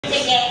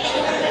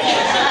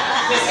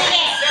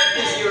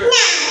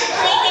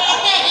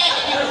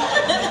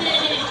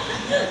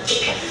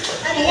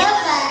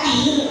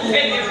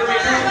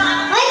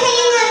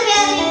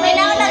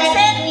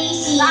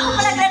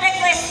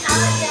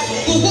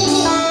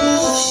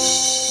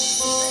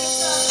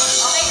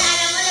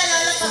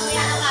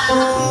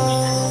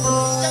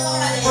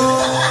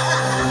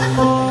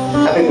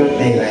Happy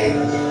birthday,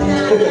 Rhayna.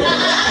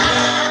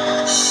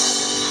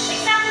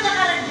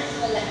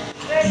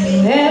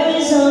 There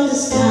is on the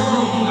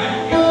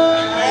sky,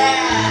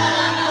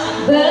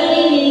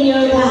 burning in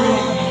your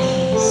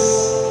eyes.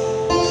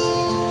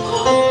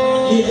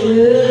 You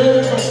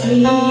look at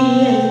me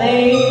and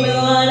make me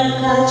wanna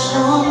catch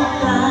on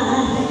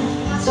fire.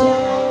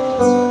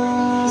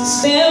 It's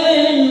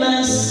buried in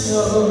my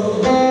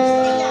soul,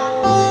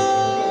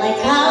 like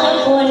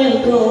California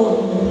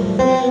gold.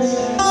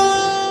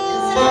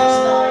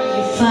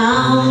 You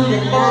found the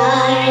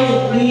light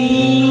in me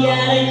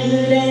that I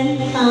couldn't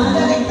find.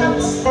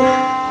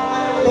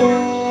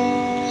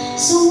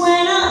 So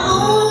when I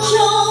hold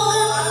your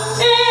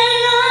hand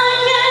and I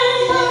can't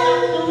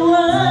find the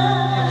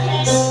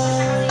words,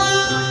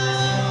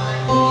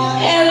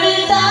 every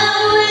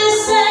time we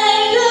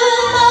say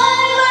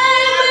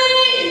goodbye,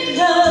 baby, it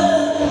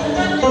hurts.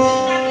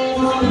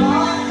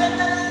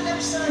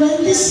 When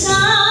the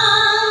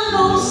sun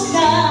goes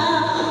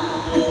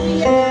down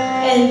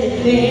and the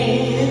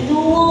bed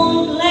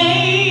won't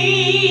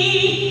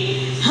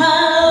play,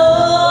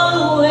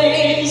 I'll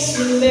always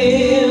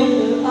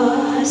remember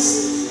us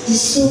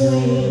this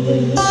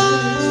way.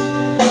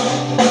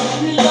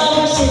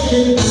 Lovers in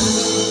the night,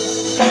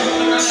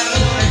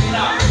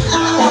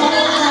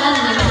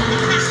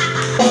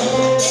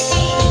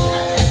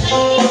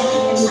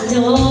 we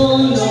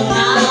don't know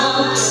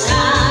how to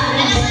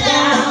slide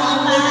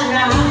down the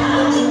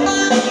ground.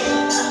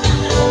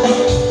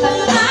 But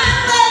I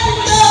let it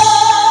go.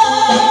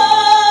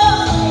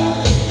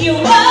 You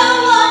are what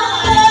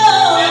I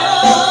know.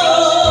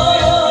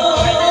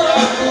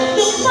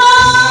 The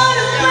part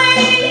of me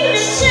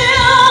that you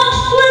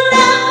will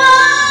never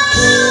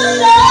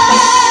die.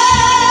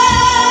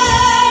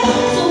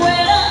 So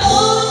when I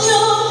hold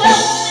your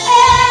hand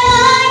and I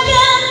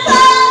can't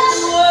find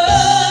the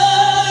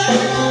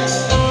words,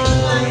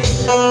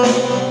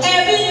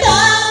 every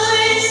time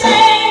we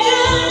say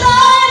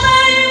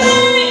goodbye,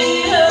 baby,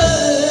 it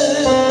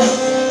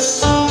hurts.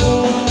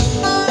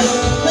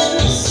 When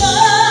the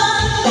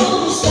sun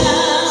goes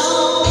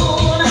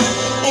down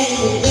and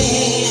the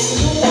band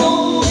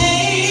won't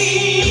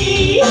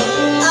play,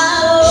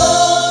 I'll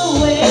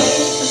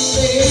always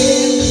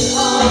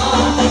remember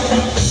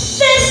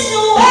this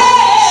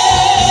way.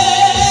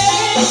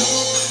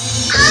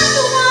 I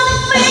don't wanna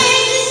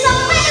make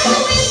some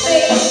memories,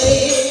 baby.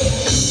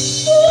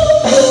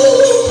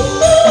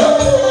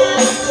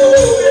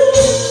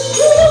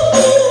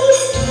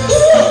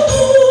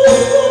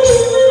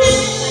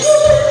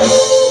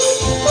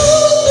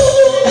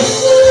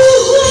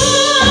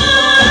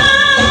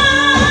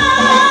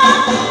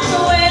 So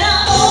when I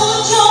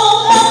hold your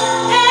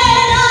hand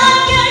and I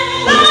can't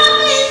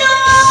find the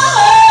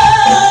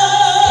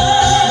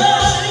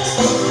words,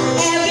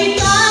 every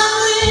time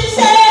we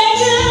say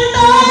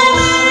goodbye,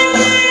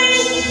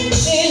 baby,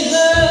 it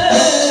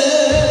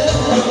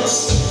hurts.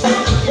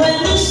 When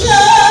the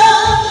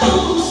sun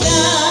goes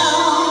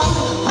down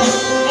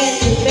and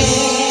the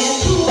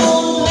band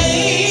won't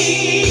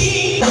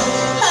play,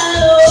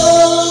 I'll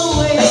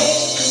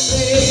always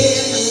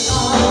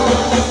remember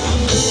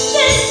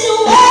this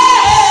way.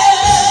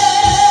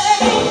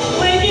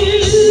 When you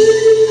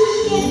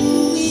look at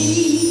me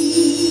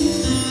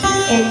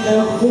and the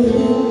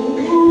whole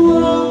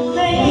world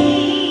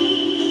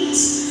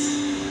fades,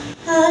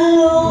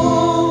 I'll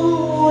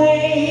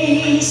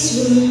always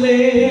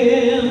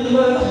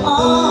remember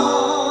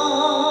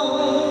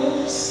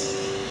us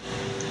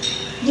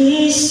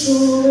this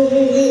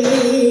way.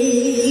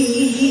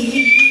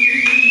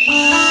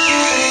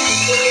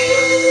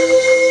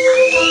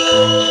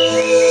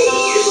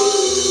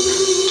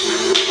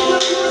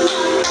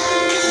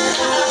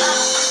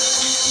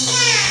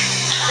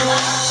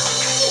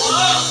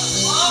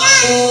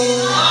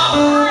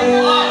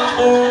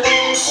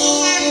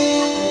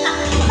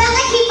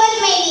 Bakit di ba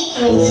may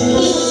request?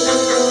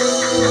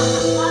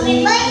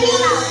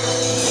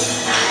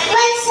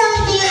 What song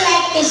do you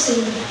like to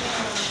sing?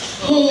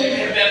 Happy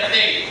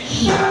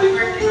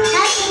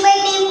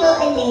birthday po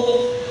ulit.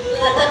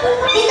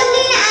 Dito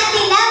kayo na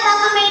ate na,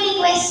 baka may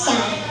request ka.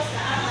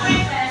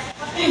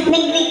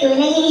 Nag-request,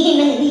 nangingi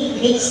ng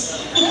request.